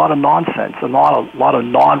download a lot of nonsense, a lot of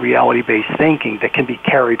non-reality-based thinking that can be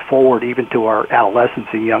carried forward even to our adolescence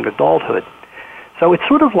and young adulthood. So it's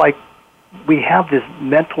sort of like we have this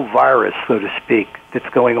mental virus, so to speak, that's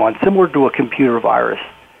going on, similar to a computer virus.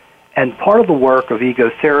 And part of the work of ego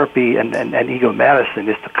therapy and ego medicine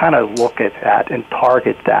is to kind of look at that and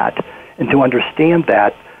target that and to understand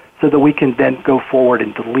that so that we can then go forward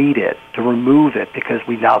and delete it, to remove it, because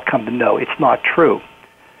we now come to know it's not true.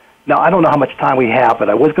 Now, I don't know how much time we have, but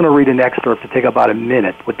I was going to read an excerpt to take about a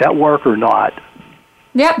minute. Would that work or not?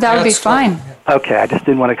 Yep, that would be fine. Okay, I just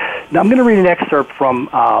didn't want to. Now, I'm going to read an excerpt from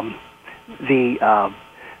the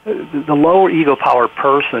lower ego-powered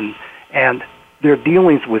person and their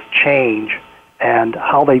dealings with change and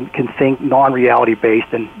how they can think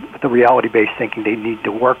non-reality-based and the reality-based thinking they need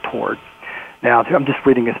to work toward. Now, I'm just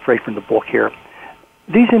reading it straight from the book here.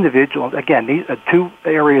 These individuals, again, these are two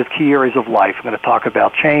areas, key areas of life. I'm going to talk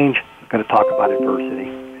about change. I'm going to talk about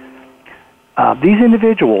adversity. These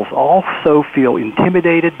individuals also feel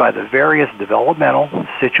intimidated by the various developmental,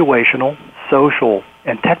 situational, social,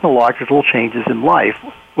 and technological changes in life,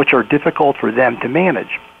 which are difficult for them to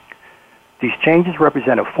manage. These changes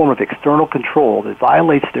represent a form of external control that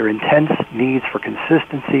violates their intense needs for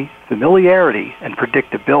consistency, familiarity, and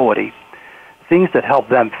predictability, things that help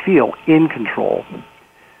them feel in control.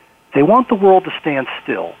 They want the world to stand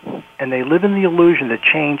still, and they live in the illusion that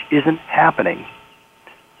change isn't happening.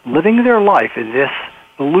 Living their life in this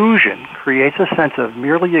illusion creates a sense of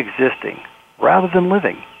merely existing rather than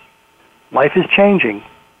living. Life is changing,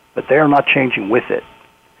 but they are not changing with it.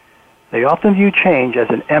 They often view change as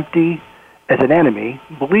an enemy,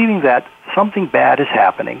 believing that something bad is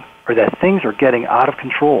happening or that things are getting out of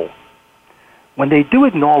control. When they do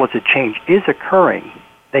acknowledge that change is occurring,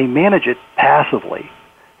 they manage it passively.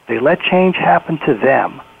 They let change happen to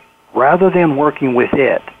them rather than working with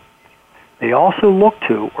it. They also look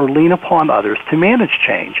to or lean upon others to manage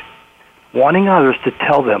change, wanting others to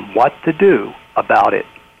tell them what to do about it.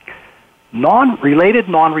 Non-related,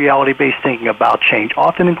 non-reality-based thinking about change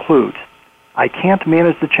often includes, I can't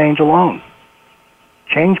manage the change alone.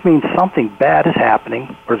 Change means something bad is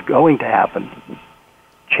happening or is going to happen.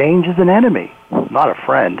 Change is an enemy, not a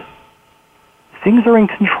friend. Things are in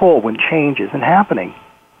control when change isn't happening.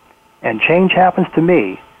 And change happens to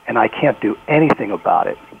me, and I can't do anything about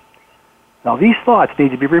it. Now, these thoughts need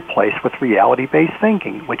to be replaced with reality-based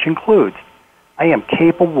thinking, which includes, I am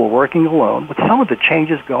capable of working alone with some of the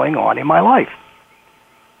changes going on in my life.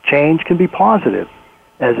 Change can be positive,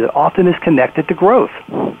 as it often is connected to growth.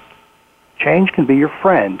 Change can be your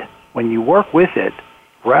friend when you work with it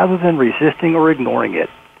rather than resisting or ignoring it.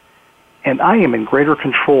 And I am in greater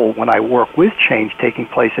control when I work with change taking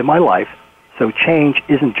place in my life, so change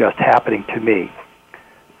isn't just happening to me.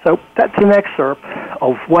 So that's an excerpt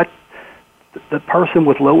of what the person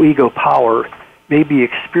with low ego power may be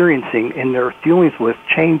experiencing in their dealings with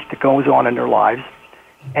change that goes on in their lives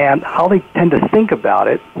and how they tend to think about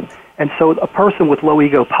it. And so a person with low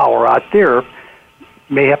ego power out there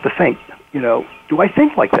may have to think, do I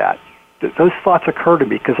think like that? Those thoughts occur to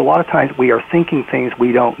me because a lot of times we are thinking things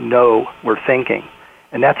we don't know we're thinking.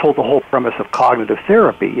 And that's the whole premise of cognitive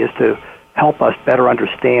therapy, is to help us better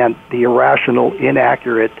understand the irrational,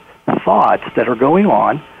 inaccurate thoughts that are going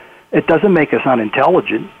on. It doesn't make us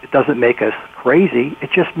unintelligent. It doesn't make us crazy.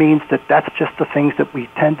 It just means that that's just the things that we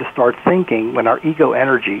tend to start thinking when our ego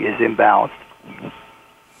energy is imbalanced.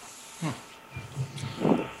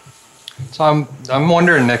 So I'm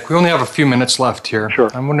wondering, Nick, we only have a few minutes left here. Sure.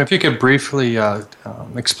 I'm wondering if you could briefly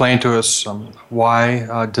explain to us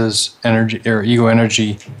why does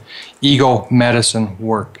ego medicine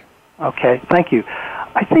work? Okay, thank you.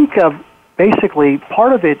 I think basically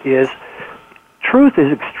part of it is truth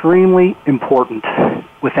is extremely important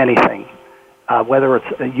with anything, whether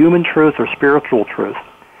it's a human truth or spiritual truth.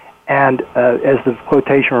 And as the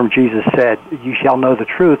quotation from Jesus said, you shall know the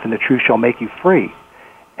truth and the truth shall make you free.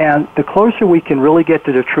 And the closer we can really get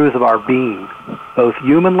to the truth of our being, both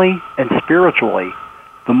humanly and spiritually,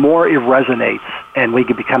 the more it resonates and we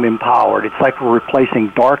can become empowered. It's like we're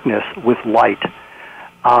replacing darkness with light.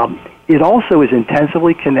 It also is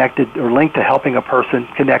intensively connected or linked to helping a person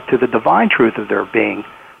connect to the divine truth of their being,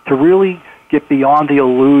 to really get beyond the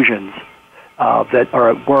illusions that are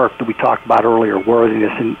at work that we talked about earlier,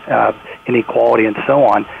 worthiness and inequality and so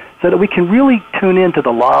on, so that we can really tune into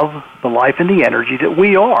the love, the life, and the energy that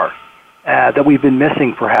we are, that we've been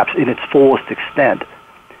missing perhaps in its fullest extent.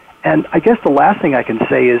 And I guess the last thing I can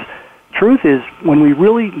say is, truth is, when we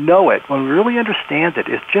really know it, when we really understand it,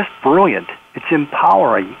 it's just brilliant. It's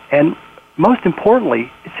empowering. And most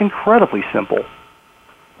importantly, it's incredibly simple.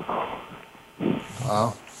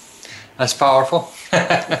 Wow. That's powerful.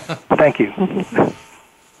 Thank you.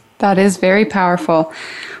 That is very powerful.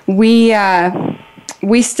 We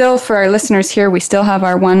still, for our listeners here, we still have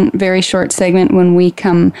our one very short segment when we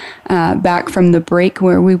come back from the break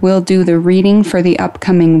where we will do the reading for the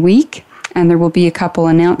upcoming week. And there will be a couple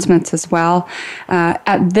announcements as well.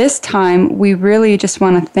 At this time, we really just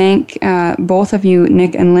want to thank both of you,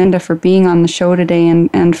 Nick and Linda, for being on the show today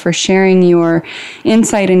and for sharing your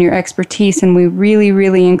insight and your expertise. And we really,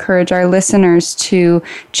 really encourage our listeners to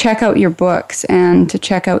check out your books and to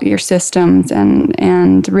check out your systems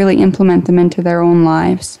and really implement them into their own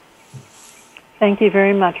lives. Thank you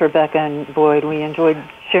very much, Rebecca and Boyd. We enjoyed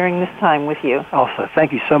sharing this time with you. Also,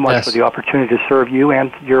 thank you so much for the opportunity to serve you and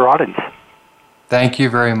your audience. Thank you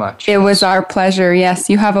very much. It was our pleasure. Yes,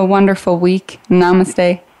 you have a wonderful week.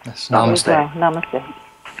 Namaste. Yes, namaste. Namaste.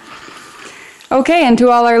 Okay, and to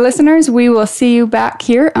all our listeners, we will see you back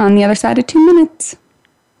here on the other side of 2 minutes.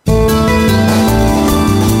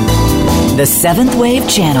 The Seventh Wave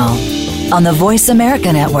Channel on the Voice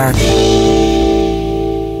America Network.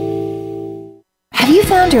 Have you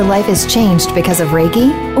found and your life is changed because of Reiki?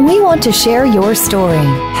 We want to share your story.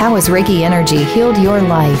 How has Reiki energy healed your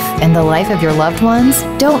life and the life of your loved ones?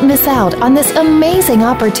 Don't miss out on this amazing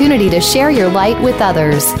opportunity to share your light with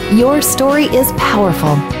others. Your story is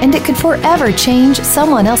powerful, and it could forever change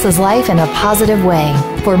someone else's life in a positive way.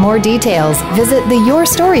 For more details, visit the Your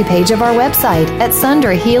Story page of our website at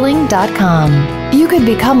sundrahealing.com. You could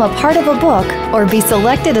become a part of a book or be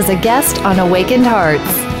selected as a guest on Awakened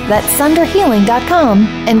Hearts. That's sundrahealing.com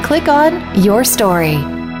and click on Your Story.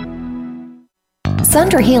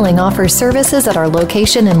 Sundra Healing offers services at our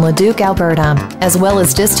location in Leduc, Alberta, as well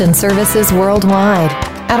as distance services worldwide.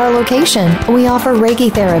 At our location, we offer Reiki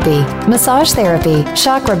therapy, massage therapy,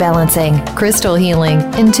 chakra balancing, crystal healing,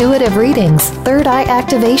 intuitive readings, third eye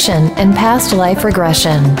activation, and past life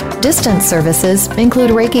regression. Distance services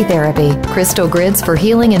include Reiki therapy, crystal grids for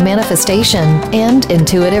healing and manifestation, and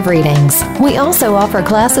intuitive readings. We also offer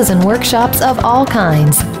classes and workshops of all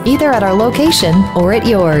kinds, either at our location or at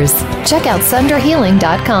yours. Check out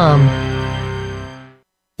sundrahealing.com.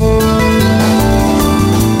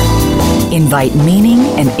 Invite meaning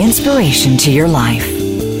and inspiration to your life.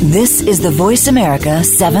 This is the Voice America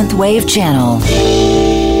 7th Wave Channel.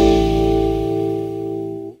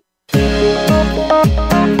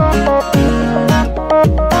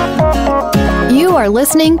 You are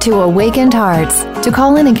listening to Awakened Hearts. To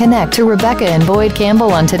call in and connect to Rebecca and Boyd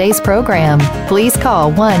Campbell on today's program, please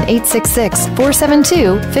call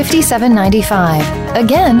 1-866-472-5795.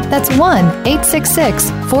 Again, that's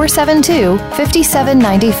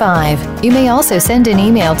 1-866-472-5795. You may also send an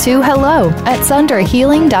email to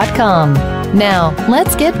hello@sundrahealing.com. Now,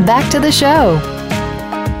 let's get back to the show.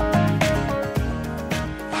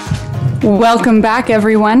 Welcome back,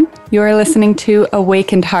 everyone. You're listening to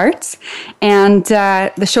Awakened Hearts, and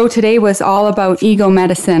the show today was all about ego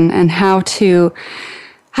medicine and how to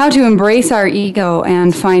embrace our ego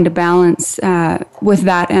and find a balance with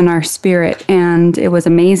that and our spirit. And it was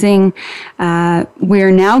amazing.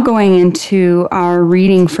 We're now going into our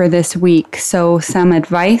reading for this week, so some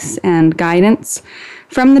advice and guidance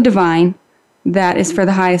from the divine that is for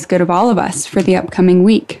the highest good of all of us for the upcoming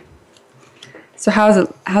week. So how's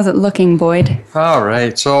it looking, Boyd? All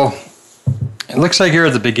right. So it looks like you're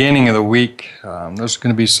at the beginning of the week. There's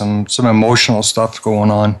going to be some emotional stuff going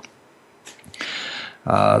on.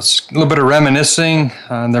 It's a little bit of reminiscing.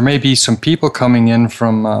 There may be some people coming in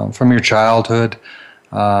from your childhood,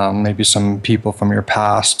 maybe some people from your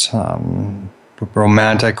past,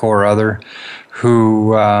 romantic or other,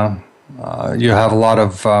 who you have a lot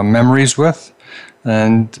of memories with.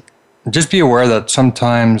 And just be aware that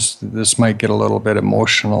sometimes this might get a little bit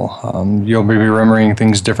emotional. You'll be remembering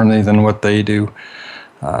things differently than what they do.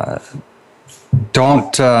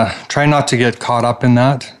 Don't try not to get caught up in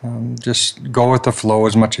that. Just go with the flow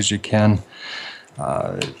as much as you can.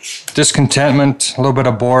 Discontentment, a little bit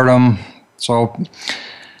of boredom. So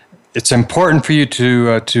it's important for you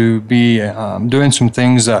to be doing some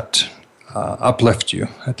things that uplift you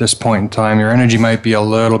at this point in time. Your energy might be a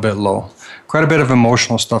little bit low. Quite a bit of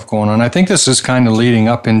emotional stuff going on. I think this is kind of leading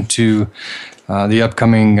up into the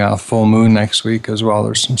upcoming full moon next week as well.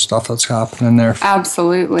 There's some stuff that's happening there.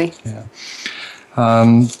 Absolutely. Yeah.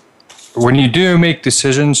 When you do make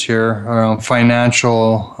decisions here around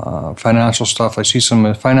financial stuff, I see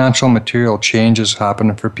some financial material changes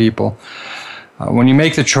happening for people. When you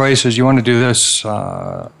make the choices, you want to do this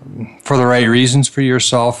for the right reasons for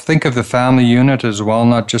yourself. Think of the family unit as well,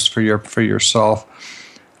 not just for yourself.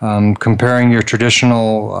 Comparing your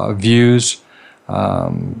traditional views.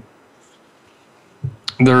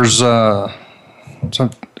 There's some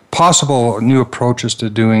possible new approaches to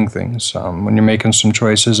doing things when you're making some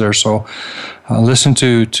choices there. So listen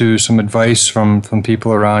to some advice from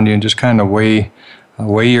people around you and just kind of weigh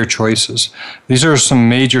your choices. These are some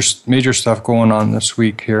major stuff going on this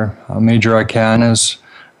week here. Major arcanas,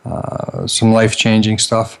 some life-changing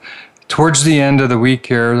stuff. Towards the end of the week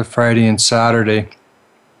here, the Friday and Saturday,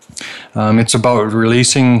 it's about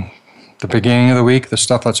releasing the beginning of the week, the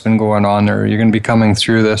stuff that's been going on there. You're going to be coming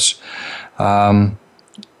through this. When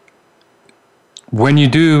you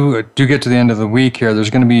do get to the end of the week here, there's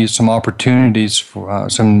going to be some opportunities, for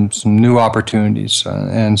some new opportunities,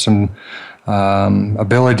 and some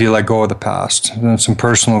ability to let go of the past, and some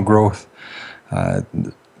personal growth.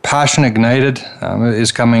 Passion ignited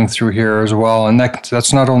is coming through here as well, and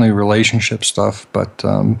that's not only relationship stuff, but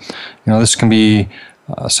this can be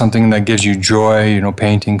something that gives you joy,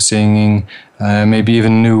 painting, singing, maybe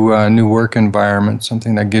even new work environment,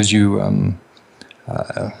 something that gives you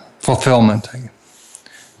fulfillment. I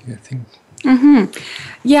think. Mm-hmm.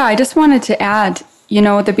 Yeah, I just wanted to add,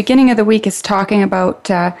 the beginning of the week is talking about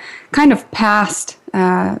kind of past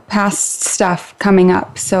past stuff coming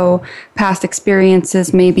up. So past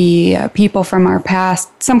experiences, maybe people from our past,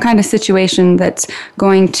 some kind of situation that's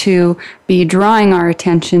going to be drawing our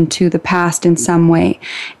attention to the past in some way.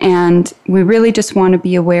 And we really just want to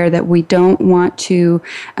be aware that we don't want to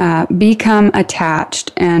become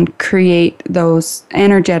attached and create those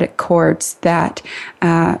energetic cords that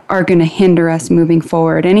are going to hinder us moving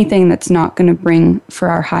forward. Anything that's not going to bring for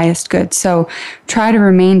our highest good. So try to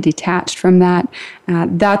remain detached from that.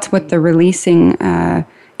 That's what the releasing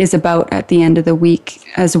is about at the end of the week,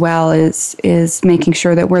 as well as making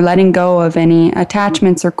sure that we're letting go of any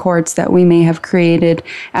attachments or cords that we may have created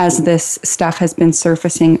as this stuff has been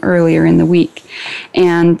surfacing earlier in the week.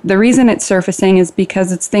 And the reason it's surfacing is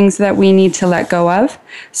because it's things that we need to let go of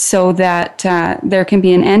so that there can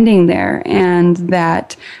be an ending there, and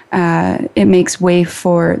that it makes way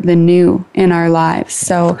for the new in our lives.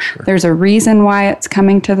 So there's a reason why it's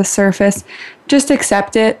coming to the surface. Just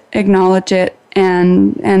accept it, acknowledge it,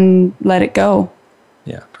 and let it go.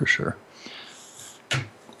 Yeah, for sure.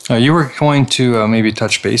 You were going to maybe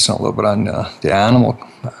touch base a little bit on the animal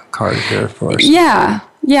card there for us. Yeah.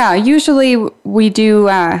 Usually we do.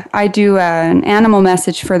 I do an animal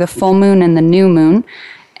message for the full moon and the new moon,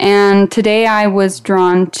 and today I was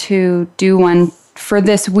drawn to do one for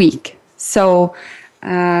this week. So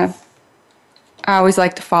I always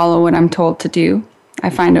like to follow what I'm told to do. I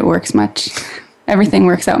find it works everything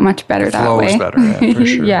works out much better that way. Flows better, yeah, for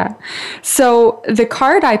sure. Yeah. So the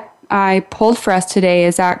card I pulled for us today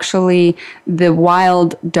is actually the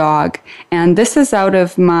wild dog. And this is out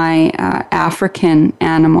of my African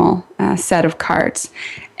animal set of cards.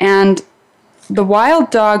 And the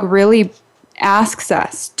wild dog really asks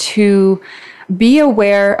us to be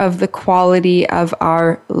aware of the quality of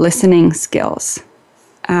our listening skills.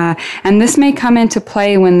 And this may come into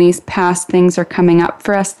play when these past things are coming up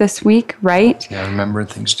for us this week, right? Yeah, remembering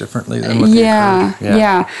things differently than what they heard.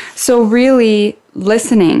 Yeah. So really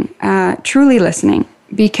listening, truly listening,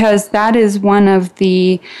 because that is one of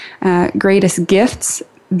the greatest gifts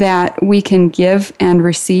that we can give and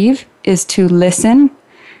receive, is to listen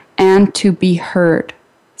and to be heard.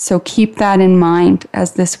 So keep that in mind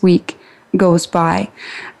as this week goes by.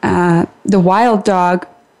 The wild dog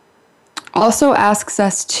also asks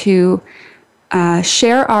us to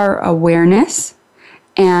share our awareness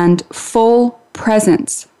and full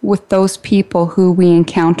presence with those people who we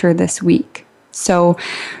encounter this week. So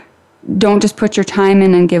don't just put your time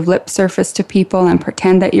in and give lip service to people and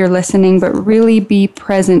pretend that you're listening, but really be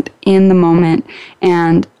present in the moment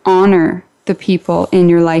and honor the people in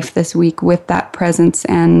your life this week with that presence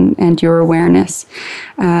and your awareness.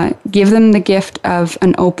 Give them the gift of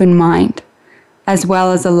an open mind, as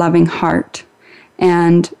well as a loving heart,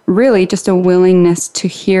 and really just a willingness to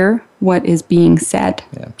hear what is being said.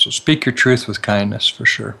 Yeah, so speak your truth with kindness, for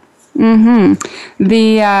sure. Mm-hmm.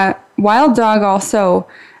 The wild dog also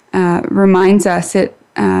reminds us, it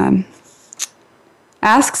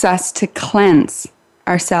asks us to cleanse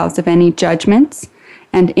ourselves of any judgments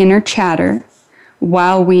and inner chatter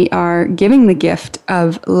while we are giving the gift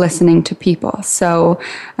of listening to people. So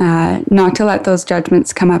not to let those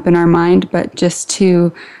judgments come up in our mind, but just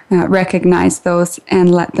to recognize those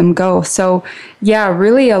and let them go. So yeah,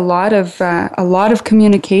 really a lot of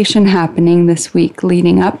communication happening this week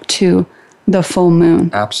leading up to the full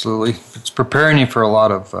moon. Absolutely. It's preparing you for a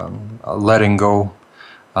lot of letting go,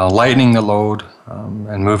 lightening the load,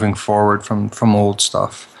 and moving forward from old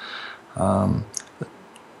stuff.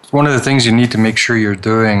 One of the things you need to make sure you're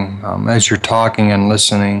doing as you're talking and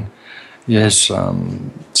listening is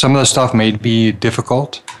some of the stuff may be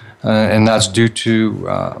difficult, and that's due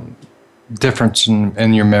to difference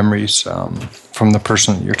in your memories from the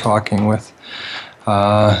person that you're talking with.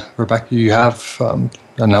 Rebecca, you have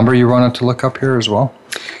a number you wanted to look up here as well?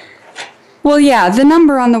 Well, yeah, the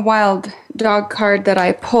number on the wild dog card that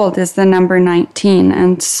I pulled is the number 19.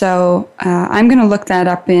 And so I'm going to look that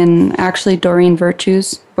up in actually Doreen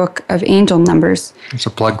Virtue's book of angel numbers. It's a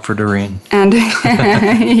plug for Doreen. And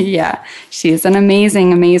yeah, she's an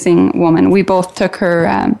amazing, amazing woman. We both took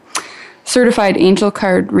her certified angel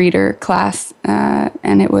card reader class,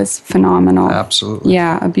 and it was phenomenal. Absolutely.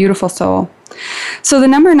 Yeah, a beautiful soul. So the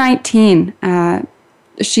number 19,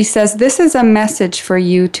 she says, this is a message for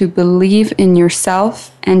you to believe in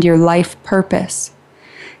yourself and your life purpose.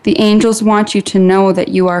 The angels want you to know that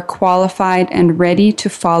you are qualified and ready to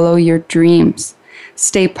follow your dreams.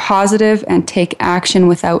 Stay positive and take action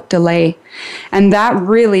without delay. And that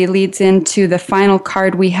really leads into the final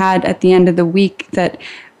card we had at the end of the week, that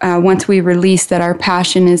once we release, that our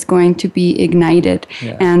passion is going to be ignited.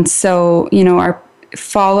 Yeah. And so,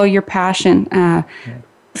 follow your passion.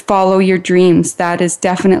 follow your dreams. That is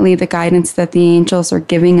definitely the guidance that the angels are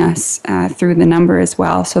giving us through the number as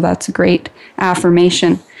well. So that's a great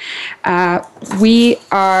affirmation. We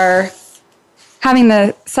are having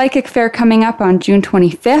the Psychic Fair coming up on June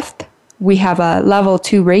 25th. We have a level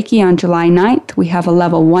 2 Reiki on July 9th. We have a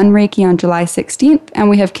level 1 Reiki on July 16th. And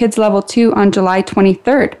we have Kids Level 2 on July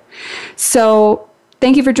 23rd. So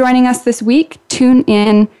thank you for joining us this week. Tune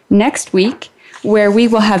in next week, where we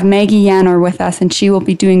will have Maggie Yanor with us, and she will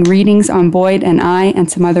be doing readings on Boyd and I and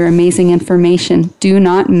some other amazing information. Do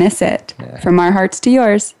not miss it. Yeah. From our hearts to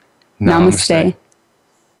yours. Namaste.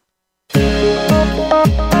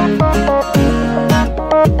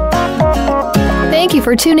 Thank you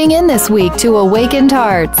for tuning in this week to Awakened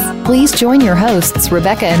Hearts. Please join your hosts,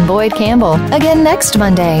 Rebecca and Boyd Campbell, again next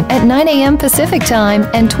Monday at 9 a.m. Pacific Time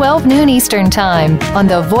and 12 noon Eastern Time on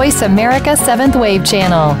the Voice America 7th Wave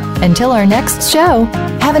channel. Until our next show,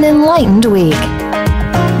 have an enlightened week.